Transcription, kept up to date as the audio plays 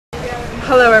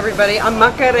Hello everybody, I'm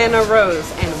Macarena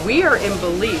Rose and we are in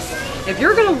Belize. If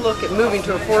you're going to look at moving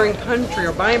to a foreign country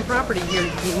or buying property here,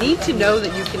 you need to know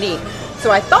that you can eat. So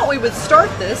I thought we would start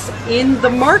this in the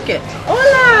market.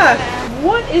 Hola!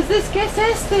 What is this? ¿Qué es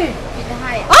este?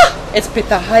 Pitahaya. Ah! It's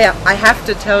pitahaya. I have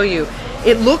to tell you,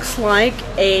 it looks like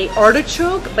a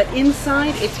artichoke, but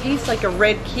inside it tastes like a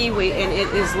red kiwi and it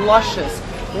is luscious.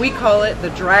 We call it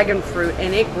the dragon fruit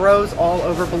and it grows all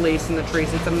over Belize in the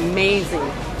trees. It's amazing.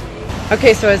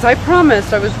 Okay, so as I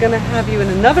promised, I was going to have you in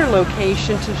another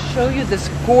location to show you this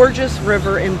gorgeous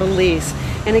river in Belize.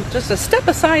 And just a step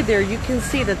aside there, you can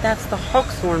see that that's the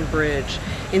Hawksworn Bridge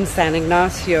in San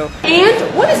Ignacio.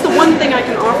 And what is the one thing I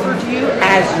can offer to you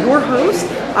as your host?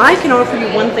 I can offer you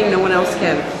one thing no one else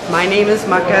can. My name is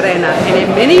Macarena, and in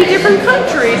many different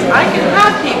countries, I can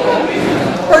have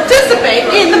people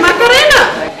participate in the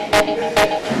Macarena.